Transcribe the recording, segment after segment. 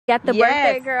Got the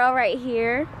birthday girl right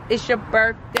here. It's your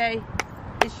birthday.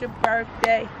 It's your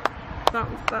birthday.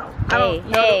 Something, something. Hey, of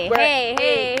course. It's your birthday.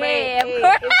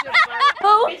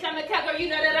 Bitch, I'm the cover. You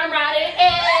know that I'm riding.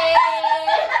 Hey.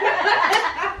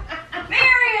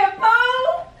 Period,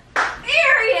 fool.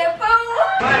 Period,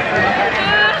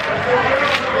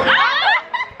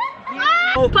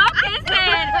 fool. Pumpkin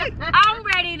said, I'm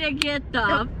ready to get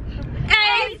the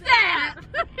ASAP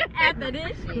after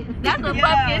this shit. That's what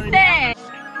Pumpkin said.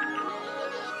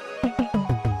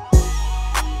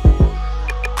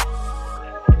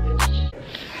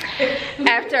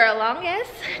 After a long ass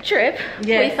trip,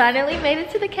 we finally made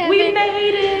it to the cabin. We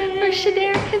made it for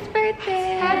ShaDerrickah's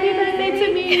birthday. Happy birthday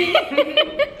to me.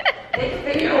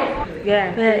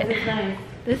 Yeah, But this is nice.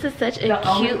 this is such a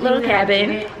cute little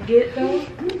cabin. Get those.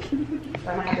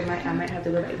 I might have to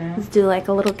go back down. Let's do like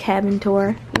a little cabin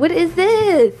tour. What is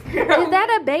this? Is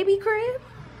that a baby crib?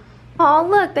 Oh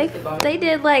look, they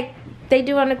did like they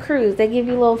do on a cruise. They give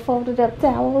you little folded up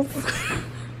towels.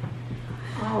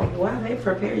 Oh, wow, they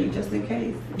prepare you just in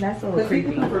case. That's a little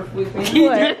creepy. What?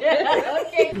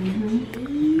 Okay.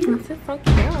 This is so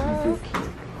cute.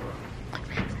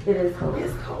 It is cold.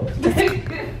 It's cold.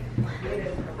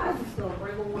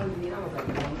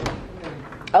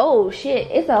 Oh shit,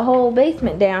 it's a whole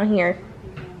basement down here.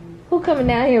 Who coming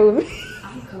down here with me?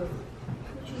 I'm cold.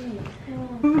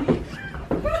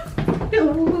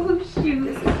 Oh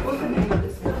shoot. What's the name of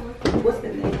this store? What's the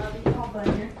name of it?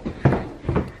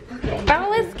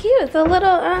 Oh, it's cute. It's a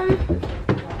little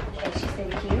She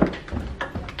said cute.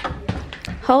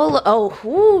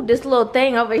 ooh, this little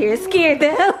thing over here scared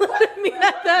the hell out of me.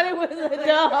 I thought it was a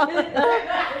dog.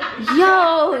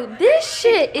 Yo, this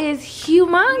shit is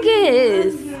humongous.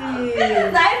 This is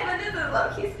nice, but this is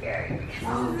low-key scary. This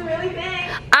is really big.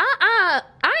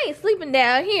 I ain't sleeping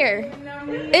down here.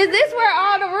 Is this where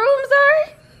all the rooms are?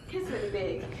 It's really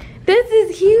big. This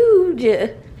is huge.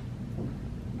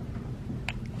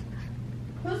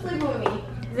 Who's sleeping with me?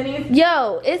 Is any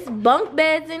Yo, it's bunk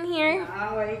beds in here.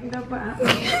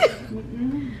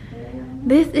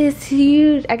 This is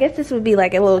huge. I guess this would be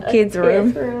like a little kid's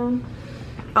room.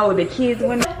 Oh, the kids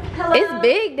went. Hello? It's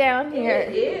big down here.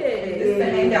 It is. This is the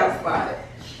hangout spot.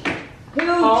 Huge.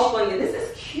 Oh, this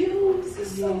is cute. This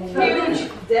is so Huge.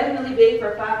 Definitely big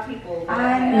for 5 people.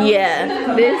 I know.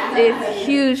 Yeah, this is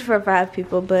huge for 5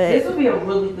 people, This but would be a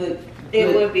really good.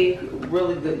 It would be.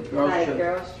 Really good girls trip.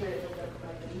 Girls trip.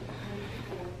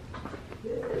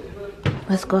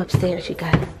 let's go upstairs, you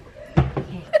guys.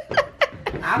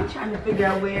 I'm trying to figure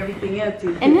out where everything else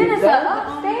is. And then it's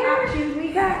upstairs.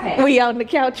 We got. We on the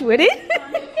couch with it.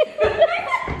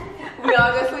 We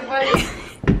all go sleep buddies.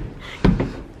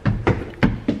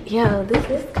 Yo, this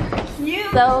is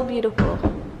Cute. so beautiful.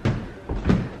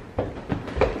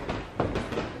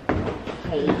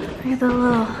 There's a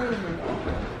little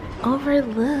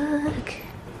overlook.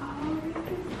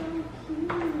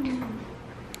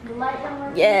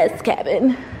 Yes,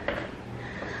 cabin.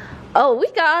 Oh, we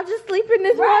can all just sleep in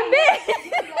this one bed.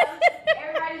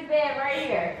 Everybody's bed right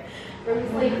here. Where we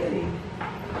sleeping.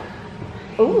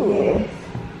 Ooh.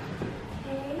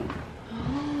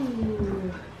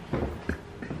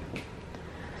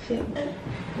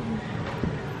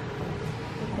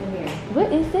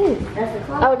 What is this? That's the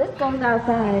clock. Oh, this goes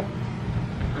outside.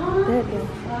 That goes.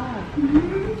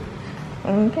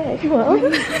 Okay, well.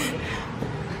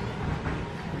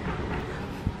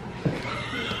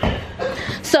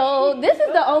 So this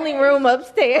is the only room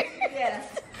upstairs.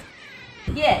 Yes.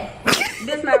 Yes.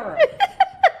 This my room.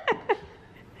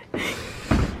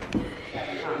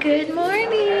 Good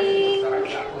morning.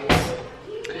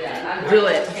 Do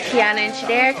it. Kiana and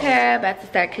ShaDerrickah about to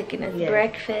start cooking us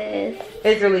breakfast.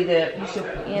 It's really good.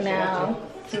 You know,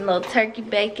 some little turkey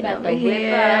bacon over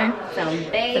here, Some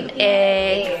bacon. some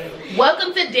eggs.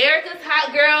 Welcome to Derrickah's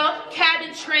Hot Girl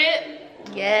Cabin Trip.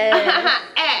 Yes.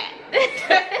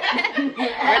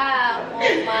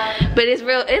 But it's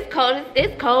real. It's cold.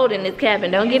 It's cold in this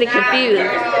cabin. Don't get it confused.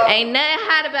 Ain't nothing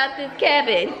hot about this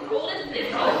cabin.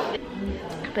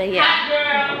 But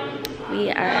yeah, we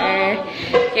are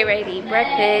getting ready to eat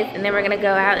breakfast, and then we're gonna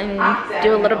go out and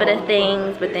do a little bit of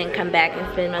things, but then come back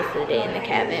and spend most of the day in the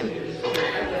cabin.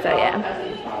 So yeah,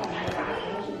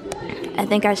 I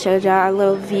think I showed y'all a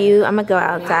little view. I'm gonna go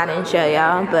outside and show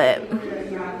y'all, but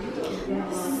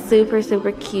super,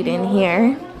 super cute in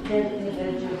here.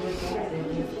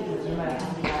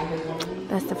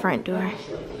 That's the front door.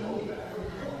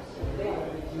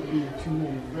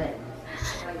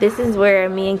 This is where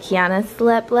me and Kiana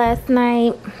slept last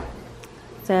night.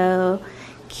 So,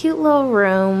 cute little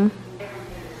room.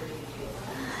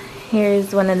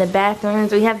 Here's one of the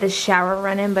bathrooms. We have the shower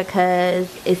running because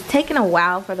it's taking a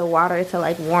while for the water to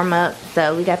like warm up.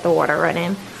 So we got the water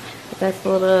running. But that's a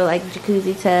little like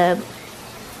jacuzzi tub.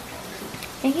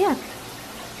 And yeah.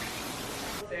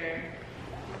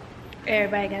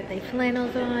 Everybody got their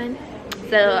flannels on.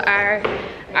 So our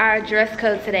dress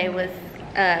code today was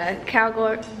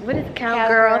cowgirl. What is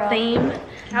cowgirl theme?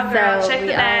 Cowgirl. So Check the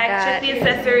we all bag. got Check the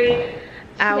accessory.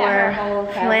 our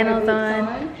flannels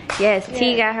on. Yes,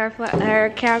 T got her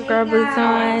cowgirl boots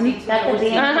on.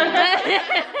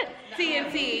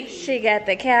 TNT. She got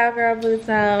the cowgirl boots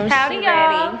on. Howdy, She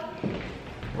y'all.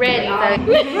 Ready. all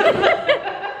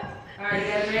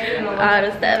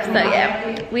the stuff. So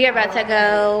yeah, we are about to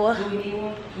go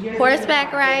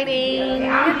horseback riding.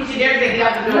 Yeah, this is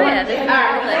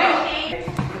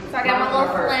So I got my little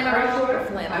flannel.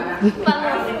 My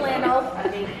little flannel.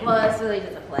 Well, it's really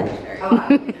just a flat shirt.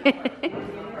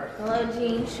 Little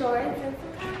jean shorts and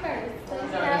some Converse. So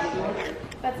yeah,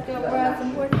 about to go run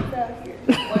some horse stuff.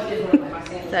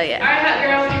 So yeah. All right, hot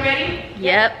girl, you ready?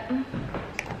 Yep.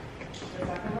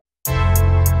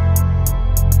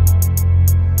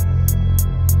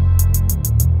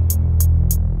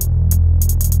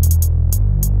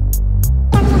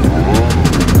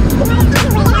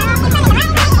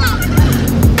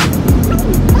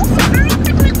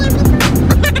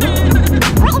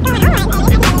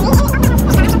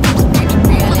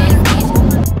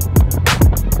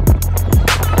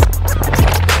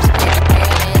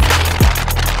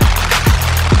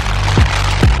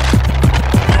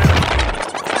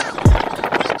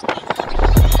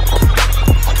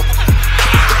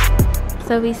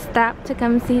 So we stopped to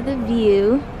come see the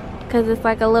view because it's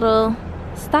like a little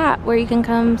stop where you can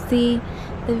come see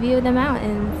the view of the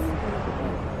mountains.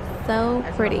 So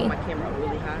pretty. My camera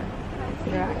really high.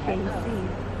 Yeah, I can't see.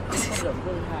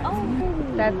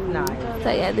 That's nice.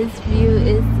 So yeah, this view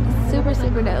is super,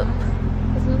 super dope.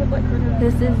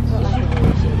 This is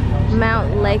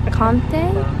Mount Lake Conte,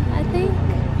 I think.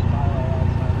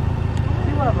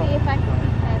 See if I can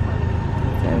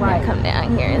So we're gonna come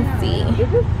down here and see. It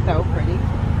is so pretty.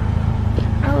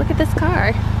 Oh, look at this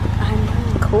car.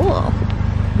 Cool.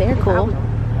 Very cool.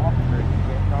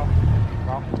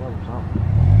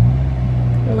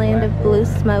 Land of blue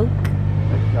smoke.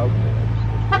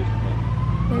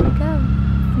 There we go.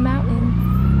 Mountains.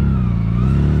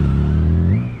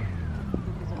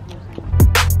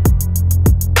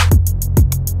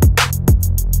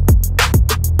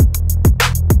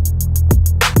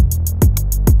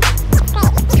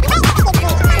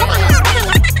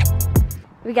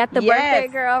 We got the birthday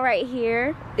girl right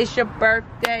here. It's your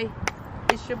birthday.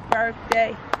 It's your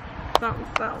birthday. Something,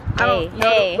 something. I don't know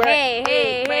Hey, the word.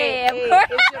 hey, of course.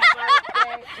 It's your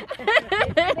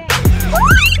birthday.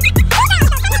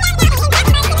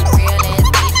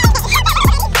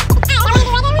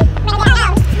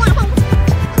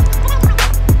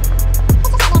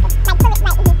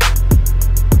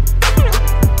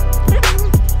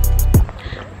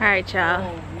 All right,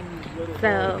 y'all.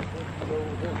 So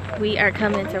we are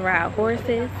coming to ride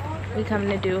horses. We coming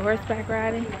to do horseback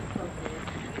riding. Is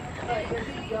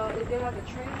there like a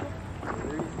trail?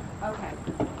 Okay.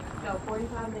 So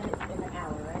 45 minutes in an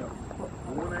hour, right?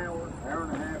 1 hour, hour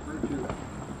and a half, or 2 hours.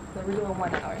 So we're doing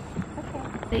 1 hour.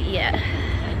 But yeah,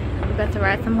 we're about to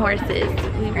ride some horses.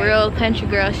 We real country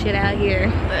girl shit out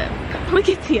here. But look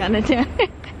at Tiana down there.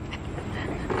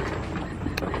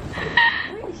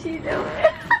 What is she doing?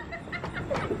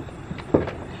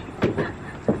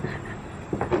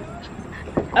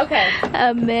 Okay.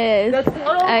 A mess. The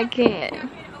total- I can't.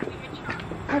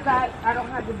 Because I don't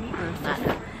have the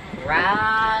beaver.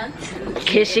 ride.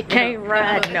 Cause she can't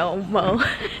ride no more.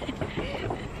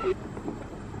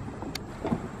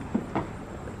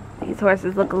 These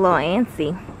horses look a little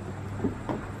antsy.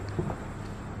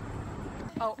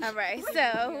 Oh. Alright,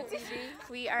 so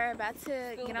we are about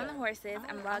to get on the horses.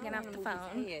 I'm logging off the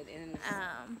phone.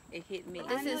 It hit me.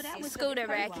 This is Scooter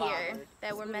back here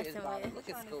that we're messing with. Look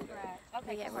at Scooter.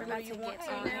 But yeah, we're about to get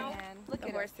on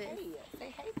the horses. Say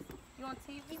hey. You on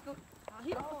TV?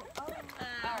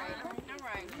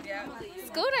 Alright. Yeah.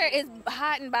 Scooter is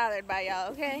hot and bothered by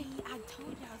y'all, okay? I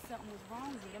told y'all something was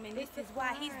wrong with him. I mean, this is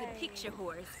why he's the picture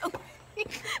horse.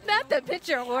 Not the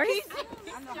picture horse.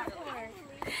 I know how to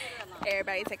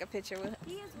Everybody take a picture with him.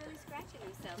 He is really scratching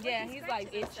himself. Yeah, he's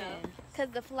like itching. Cause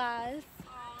the flies.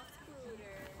 Aw,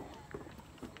 Scooter.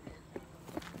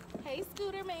 Hey,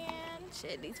 Scooter man.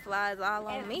 Shit, these flies all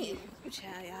on me.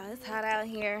 Child, y'all, it's hot out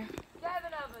here. 7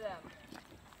 of them.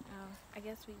 Oh, I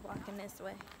guess we walking this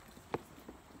way.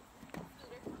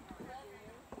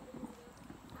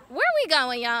 Where are we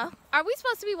going, y'all? Are we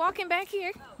supposed to be walking back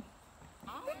here?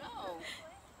 I don't know.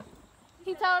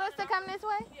 He told us to come this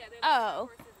way? Oh.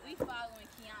 We following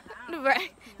Kiana.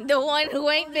 Right. The one who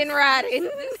ain't been riding.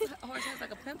 This horse has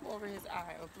like a pimple over his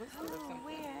eye or blister or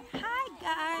something. Hi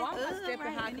guys. Why am I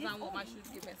stepping high because I don't want my shoes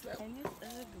to get messed up? And it's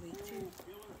ugly too.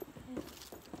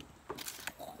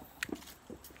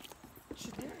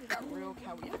 ShaDerrickah got real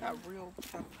cow. Y'all got real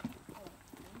cow.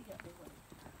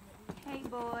 Hey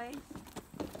boys.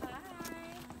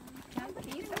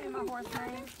 Can you tell me my horse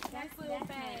name? That's little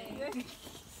thing.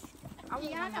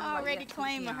 Kiana already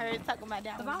claiming her, talking about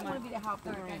that. Because I don't want to be that hop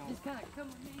the ground. Just kind of come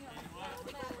with me.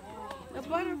 A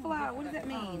butterfly, what does that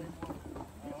mean?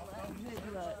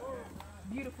 Good luck.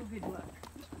 Beautiful good luck.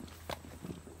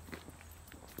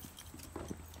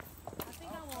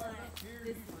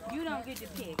 You don't get to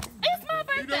pick. It's my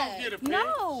birthday. You don't get a pick.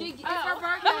 No. It's her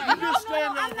birthday. You just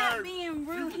stand I'm over not there. being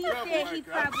rude. He Troublemaker. said he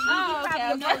probably Okay.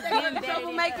 knows them better.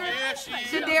 Troublemaker? Yeah, she is.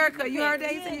 ShaDerrickah, you heard that?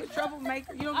 He said you're a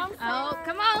troublemaker. You don't Oh,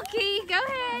 come on, Key. Go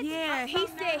ahead. Yeah, he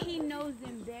said he knows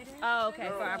them better. Oh, okay.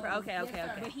 Okay.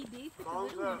 But he did put the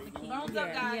Thumbs little up. one for Kiana. Thumbs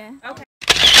up, guys. Yeah. Okay.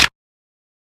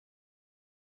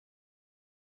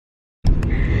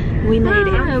 We made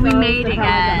it. We made it,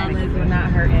 guys.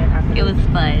 It was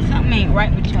fun. Something ain't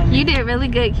right with y'all. You did really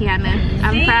good, Kiana.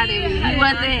 I'm proud of you. You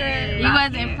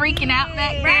wasn't freaking out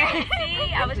back there.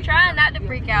 See, I was trying not to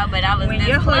freak out, but I was this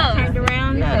Your horse close. turned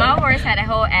around. My horse had a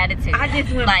whole attitude. I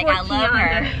just went like, for I love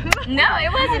Kiana. her. No,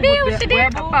 it wasn't me. It was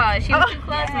ShaDerrickah's fault. She was too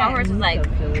close. My horse was like,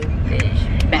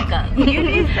 bitch, back up. You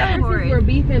did so for it.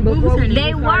 beefing before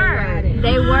They were.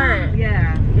 They were.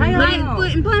 Yeah.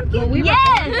 Lightfoot and Pumpkin?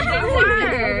 Yes, they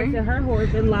were. To her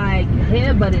horse and like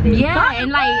head butted it. Yeah,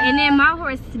 and then my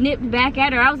horse snipped back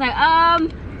at her. I was like,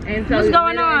 And so what's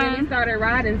going And on? then they started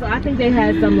riding, so I think they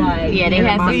had some like. Yeah, they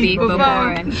had some beef before.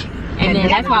 And then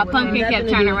that's why Pumpkin kept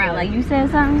turning around. Like, you said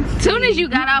something? As soon as you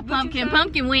got off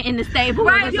Pumpkin went in the stable.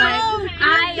 Right, and was like, yo,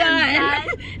 I am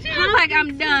done. She was like,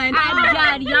 I'm done. I'm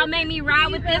done. Y'all made me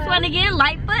ride with this one again,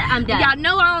 Lightfoot. I'm done. Y'all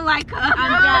know I don't like her.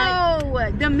 I'm done.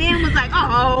 Oh, the man was like,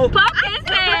 oh. Pumpkin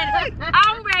said,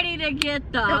 I'm ready to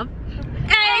get the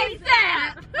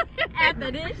ASAP. After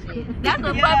this shit. That's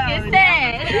what Pumpkin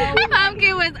said.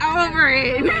 Pumpkin was over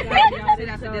it.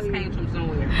 This came from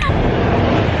somewhere.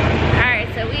 Alright,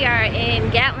 so we are in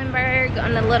Gatlinburg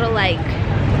on the little like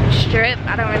strip.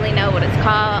 I don't really know what it's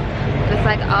called. It's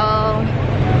like all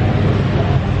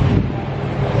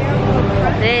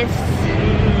this.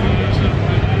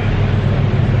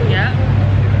 Yep.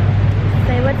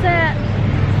 Say what's up.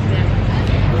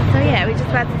 So yeah, we're just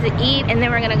about to eat and then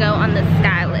we're gonna go on the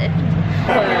Skylift.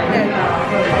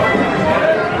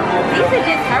 These are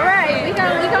just alright. We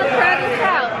gonna try this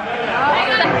out.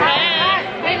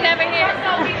 We never hear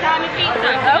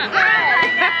pizza.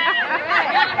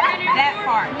 That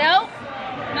part. Nope.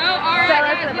 No, alright Tell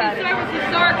us guys, about this it. service is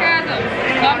sarcasm.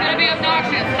 So I'm gonna be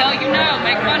obnoxious, tell you no,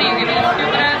 make fun of you, give me a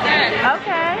stupid ass head.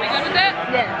 Okay. You good with that?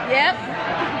 Yeah. Yep.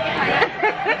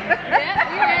 Yep,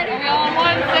 you ready? Are we all on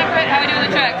one, separate? How we doing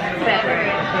the checks?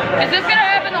 Is this gonna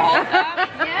happen the whole time?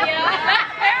 Yeah.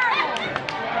 That's terrible.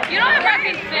 You don't have my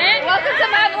consent. Welcome to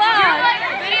my You're vlog. like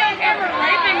video camera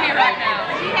raping me right now.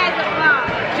 She has a phone.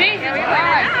 Jesus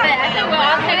Christ. I said, well,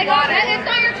 I'll take water. It's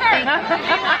not your turn.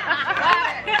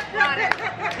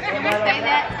 Say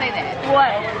that. Say that.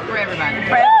 What? For everybody.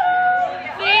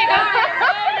 See, guys.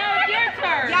 Oh, no, it's your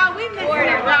turn. Y'all, we missed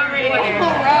it already.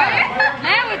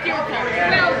 Now it's your turn.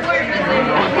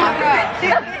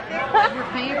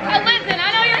 Listen, I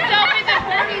know your selfie's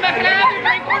important, but can I have your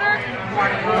drink order?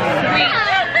 Sweet.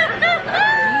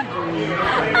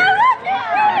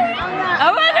 I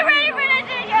wasn't ready for that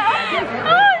shit, y'all.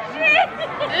 Oh, shit.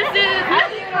 This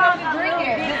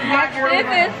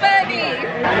is funny.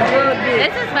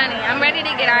 This is funny. I'm ready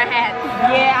to get our hats.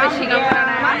 Yeah, What's she gonna put on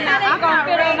our my hat ain't gonna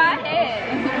fit on my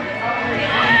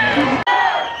head.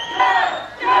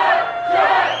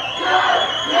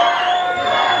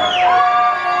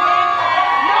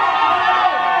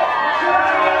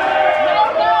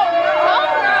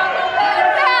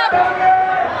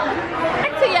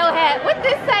 Back to your hat. What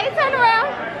this say? Turn around.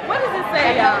 What does it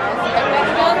say, y'all?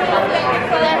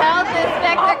 The health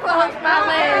inspector closed my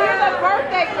leg. You're the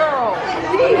birthday girl.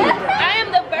 I am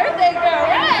the birthday girl.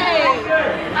 Right.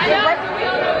 I know, so we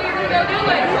all know what you're gonna go do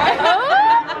it, right?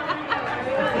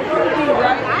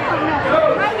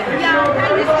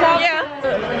 Yeah.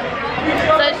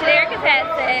 So ShaDerrickah's hat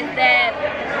says that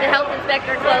the health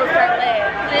inspector closed her leg.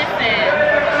 Listen,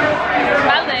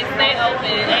 my legs stay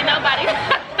open. Ain't nobody.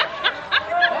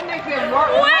 That makes it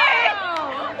work. Wait!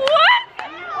 What?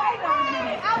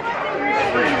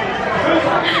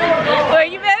 Well,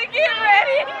 you better get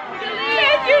ready.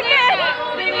 Yes, you can.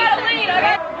 You gotta lead,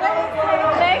 okay?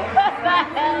 Thanks for the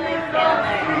hell.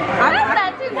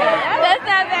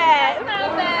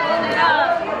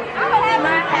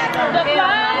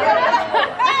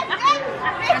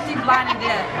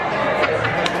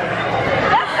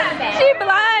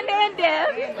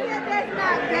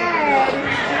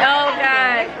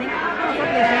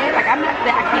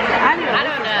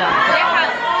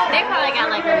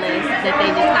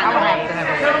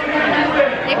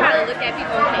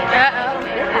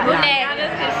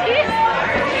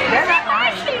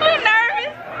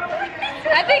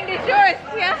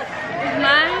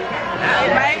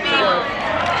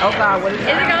 Oh God, what is Is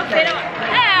it gonna fit on?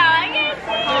 Oh, I guess.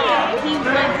 He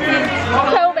wants his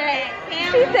So bad.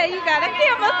 She said you got a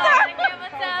camel toe.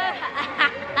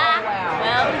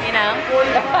 Well, you know.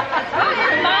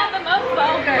 Not the most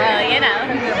vulgar. Well, you know.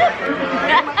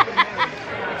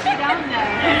 She don't know.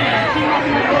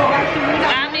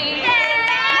 I mean,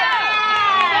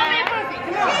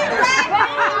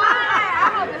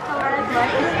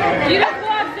 you just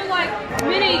watched it like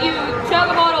minute you chug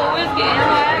a bottle of whiskey and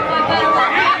act like that.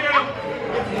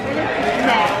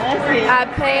 I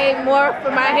pay more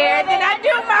for my hair than I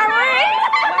do my ring.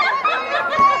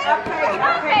 I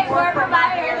pay more for my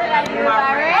hair than I do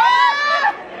my ring.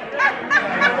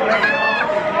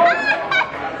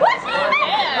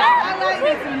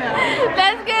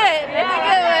 That's good. That's a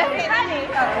good one.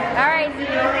 Alright,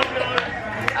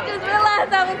 I just realized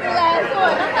that was the last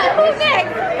one. I'm like, who's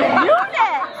next? You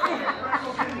next.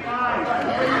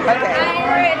 Okay.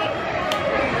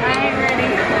 I ain't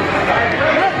ready.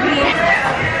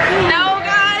 No,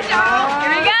 guys, y'all.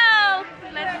 Here we go.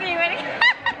 Let's see. Ready?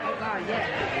 Oh God, yes.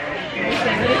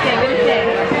 What it say?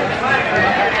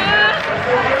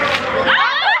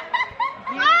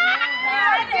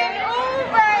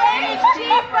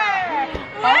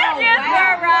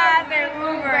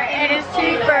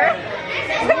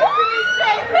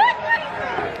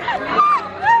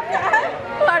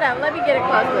 Hold up, let me get it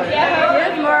closer.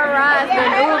 There's more rides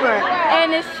than Uber,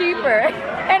 and it's cheaper.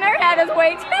 And her hat is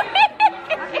way too big.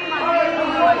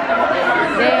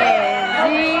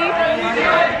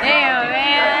 Damn,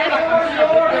 man.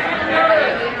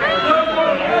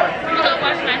 Don't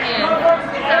wash my hands.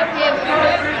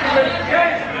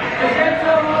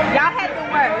 Y'all had the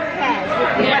worst hat.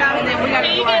 We went out and then we got to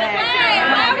do our hat.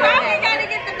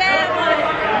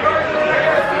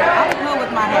 I'm good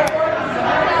with my hair.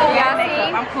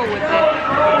 I'm cool with it.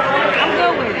 I'm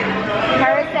good with it.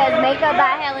 Hers says makeup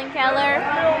by Helen Keller,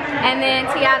 and then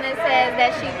Tiana says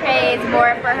that she pays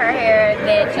more for her hair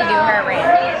than she do her rent.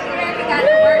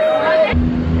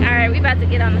 Alright, we about to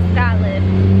get on the Skylift.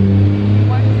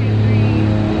 1, 2,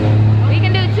 3. We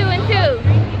can do 2 and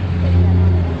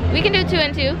 2. We can do 2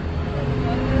 and 2.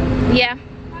 Yeah.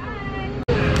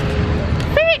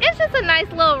 See, it's just a nice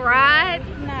little ride.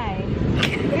 Nice.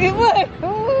 It was.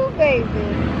 Ooh, baby.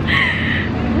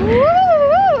 Woo!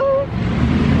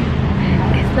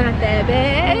 It's not that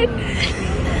bad.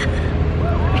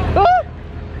 Ooh.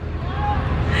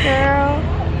 Girl.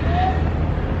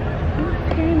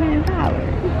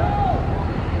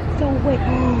 So wait.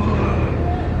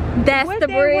 That's What the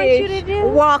they want bridge. you to do?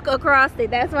 Walk across it.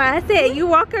 That's why I said you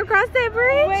walk across that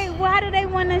bridge. Wait, why do they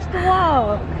want us to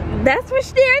walk? That's what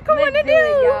ShaDerrickah want to Let's do it,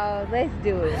 do. y'all. Let's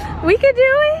do it. We could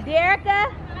do it.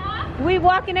 Derrickah, we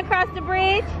walking across the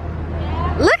bridge?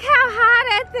 Look how high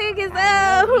that thing is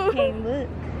up. Can't look.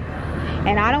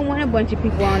 And I don't want a bunch of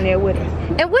people on there with us.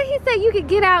 And what he said, you could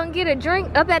get out and get a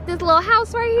drink up at this little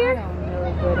house right I here. don't know,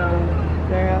 but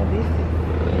girl, this is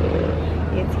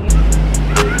it's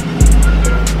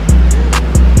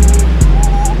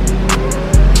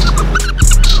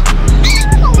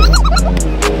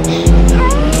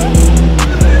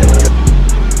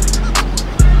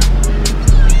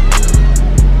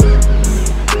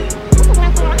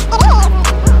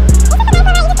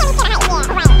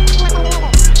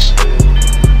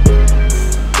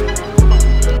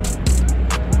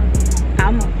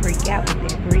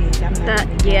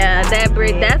that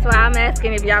bridge. That's why I'm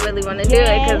asking if y'all really want to do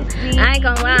it, because I ain't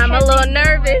gonna lie, I'm a little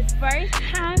nervous. First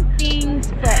time things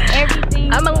for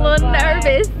everything. I'm a little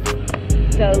nervous.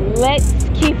 So let's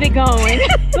keep it going.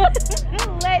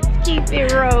 Let's keep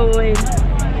it rolling.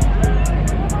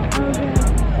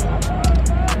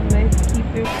 Let's keep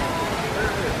it.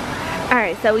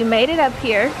 Alright, so we made it up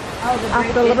here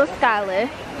off the little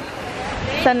Skylift.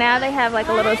 So now they have like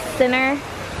a little center.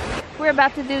 We're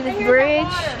about to do this bridge.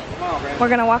 We're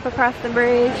gonna walk across the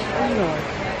bridge.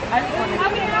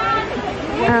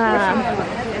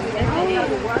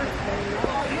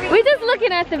 We're just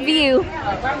looking at the view.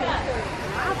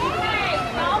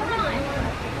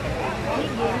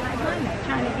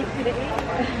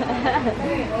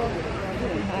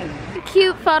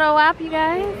 Cute photo op, you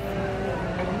guys.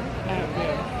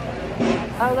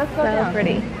 Oh, let's go down. So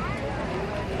pretty.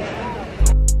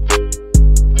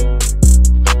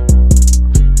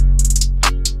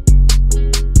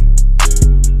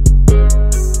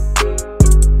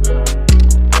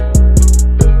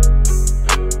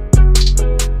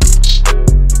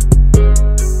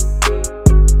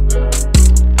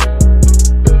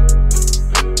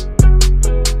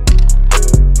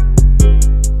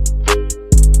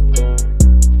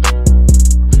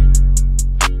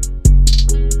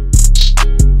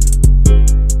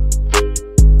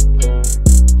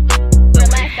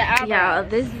 Y'all,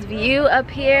 this view up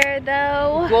here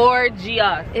though,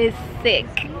 Gorgeous. is sick.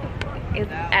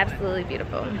 It's absolutely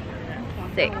beautiful.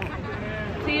 Sick.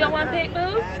 So you don't want to pick,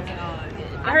 boo?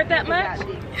 I heard that much?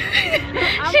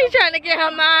 She's trying to get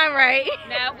her mind right.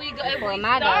 Now if we go, if Well, we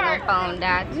my start, dog phone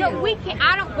died too. No, we can't.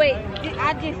 I don't wait.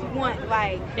 I just want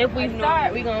like. if we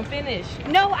start, we gonna finish.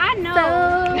 No, I know.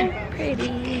 So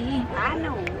pretty. I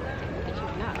know.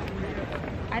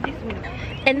 I just want.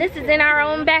 And this is in our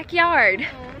own backyard.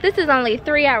 This is only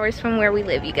 3 hours from where we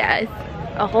live, you guys.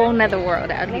 A whole nother world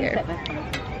out here.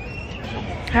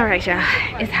 All right, y'all.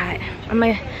 It's hot.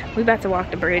 We about to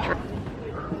walk the bridge.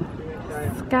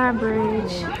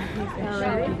 Skybridge.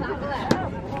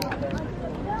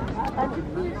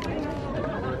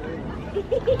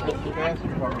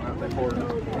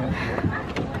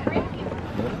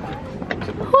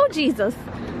 Oh, Jesus.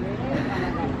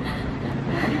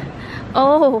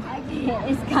 Oh.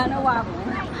 It's kind of wobbling.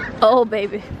 Oh,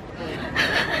 baby. It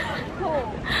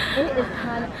is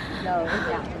kind of. No, it's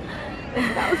not.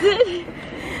 That was it.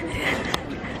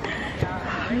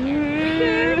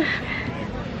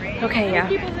 Okay, yeah.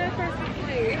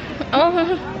 Oh.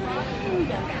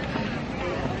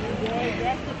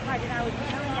 That's the part that I was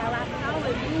telling y'all. I saw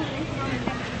it moving.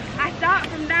 I saw it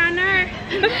from down there.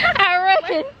 I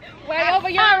reckon. Way over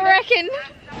I reckon.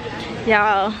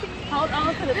 Y'all. Hold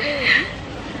on to the thing.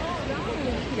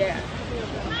 Yeah.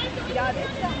 Y'all, there's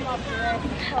something up there.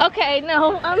 Okay,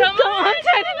 no. I'm turning around.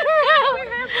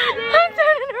 I'm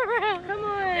turning around. Come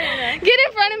on. Get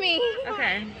in front of me.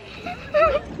 Okay.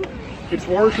 It's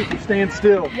worse if you stand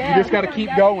still. You just got to keep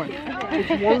going. It's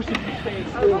worse if you stand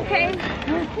still. Okay.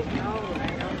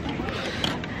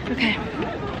 Okay.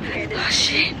 Oh,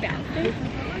 shit.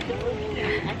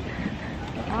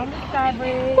 On the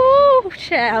Skybridge. Ooh,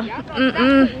 child.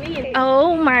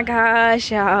 Oh my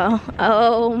gosh, y'all.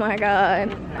 Oh my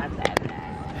god.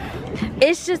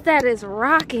 It's just that it's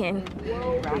rocking.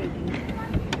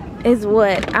 Is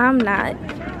what I'm not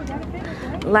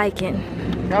liking.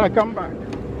 Gotta come back.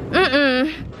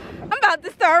 I'm about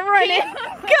to start running. Go.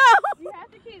 You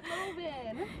have to keep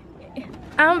moving.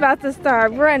 I'm about to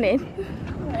start running.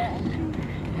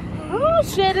 Oh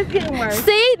shit, it's getting worse.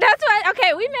 See, that's why.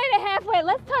 Okay, we made it halfway.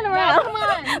 Let's turn around. come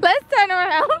on. Let's turn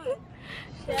around.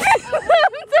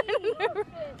 I'm turning around.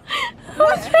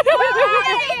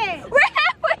 We're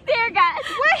halfway there, guys.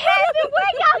 We're halfway.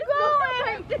 Where y'all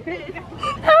going?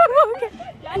 Oh, okay.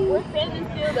 We're standing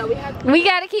still though. We have to. We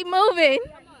gotta keep moving.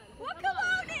 Well, come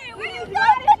on then. Where you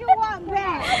going if you walk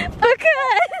back?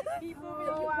 Because. Keep moving if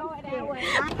you walk that way.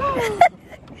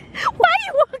 Why are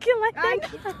you walking like that?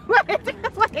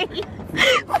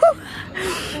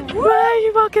 Why are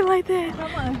you walking like that?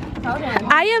 Come on. Hold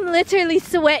on. I am literally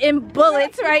sweating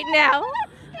bullets right now.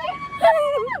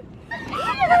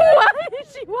 Why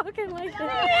is she walking like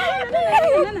that? No.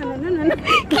 Kiana.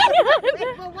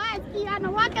 But why is Kiana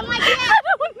walking like that? I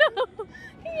don't know.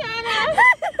 Kiana,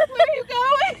 where are you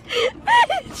going?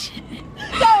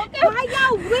 Why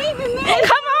y'all leaving me?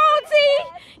 Come on, T.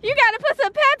 You gotta put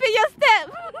some pep in your step.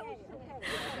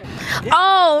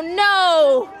 Oh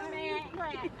no.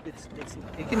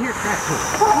 You can hear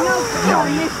crackling. No,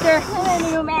 mister.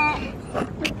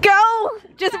 Go.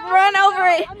 Just run over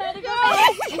it.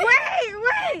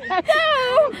 Wait.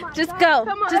 Go. Just go.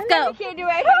 Just go. Can't do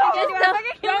it. Just go.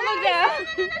 Don't look down.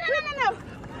 No.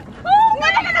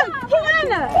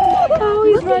 Kiana. Oh,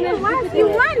 he's running. Why is he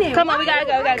running? Come on, we gotta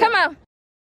go. Come on.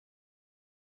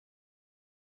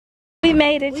 We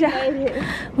made it, y'all.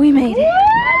 We made it.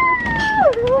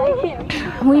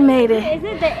 We made it. Is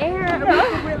it the air?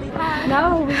 Really high?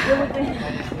 No,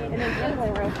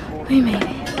 We made it.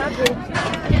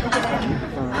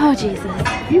 Oh, Jesus.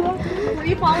 Were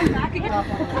you falling back again?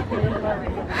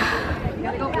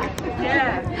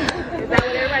 Yeah. Is that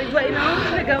what everybody's waiting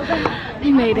on to go back?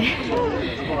 We made it.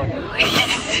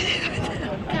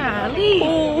 Golly.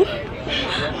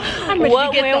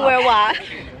 What, when, where, why?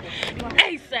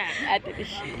 ASAP after this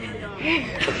shit.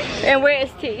 And where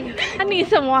is T? I need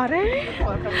some water.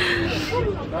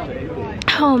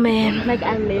 Oh, man. Like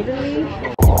I literally.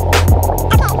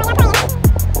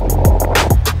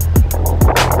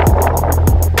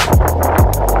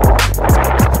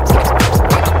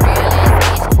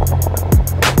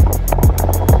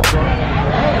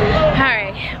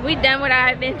 Alright, we done with our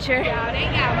adventure. They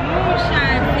got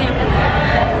moonshine sampling.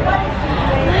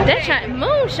 They're trying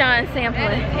moonshine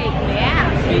sampling. Take me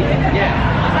out.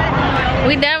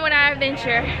 We done with our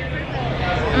adventure.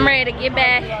 I'm ready to get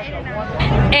back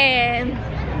and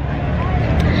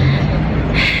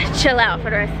chill out for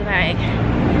the rest of the night.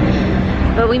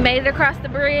 But we made it across the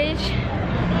bridge.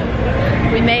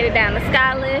 We made it down the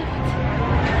Skylift.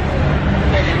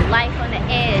 life on the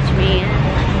edge, man.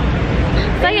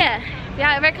 So yeah, if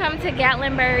y'all ever come to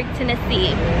Gatlinburg,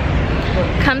 Tennessee,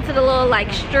 come to the little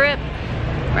like strip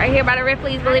right here by the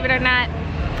Ripley's, believe it or not.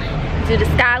 Do the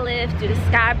Skylift, do the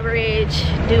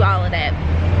Skybridge, do all of that.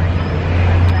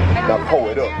 Now pull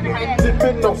it up.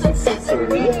 Dipping on some scissors.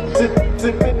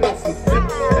 Dipping on some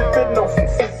dipping on some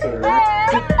scissors.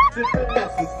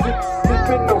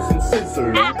 Dipping on some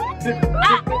scissors.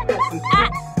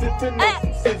 Dipping on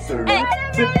some scissors.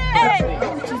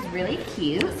 Which is really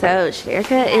cute. So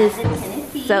ShaDerrickah is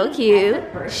so cute.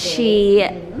 She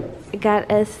got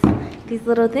us these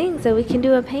little things so we can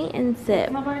do a paint and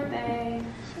sip. My birthday.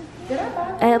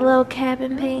 A little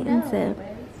cabin paint and sip.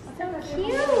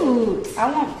 Cute.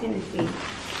 I want Tennessee.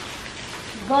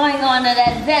 Going on an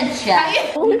adventure.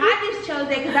 I just chose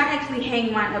that because I actually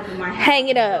hang mine up in my house. Hang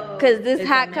it up, cause this It's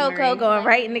hot a memory. cocoa going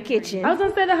right in the kitchen. I was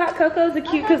gonna say the hot cocos are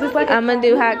cute because it's like I'm gonna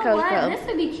do hot You know what? cocoa. This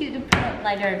would be cute to put up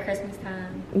like during Christmas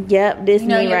time. Yep, this You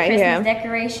know, me your right Christmas here.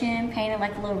 decoration, painted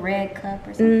like a little red cup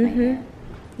or something like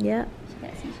that. Yep.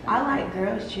 I like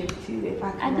girls trip too. If I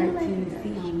I could do write like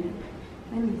Tennessee on it.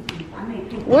 Let me see. I may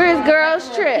pick Where's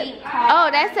girls trip? Oh,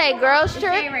 that say girls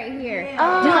trip. Right here.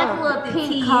 Oh. Do like a little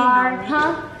pink card,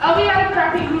 huh? Oh, we got a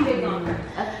crappy music on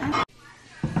her.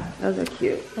 Those are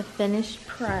cute. The finished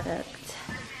product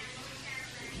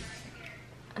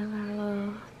of our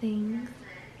little things.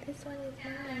 This one is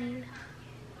mine.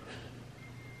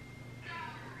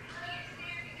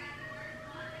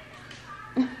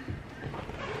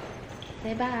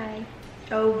 Say bye.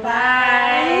 Oh,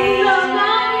 bye.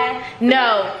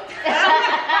 No.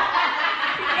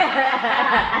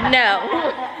 No.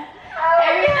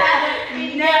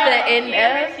 The end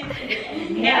of.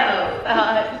 No.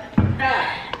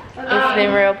 It's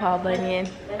been real, Paul Bunyan.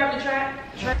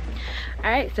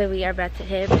 Alright, so we are about to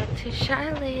head back to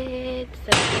Charlotte.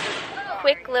 So,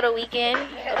 quick little weekend.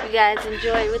 Hope you guys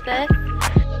enjoy with us.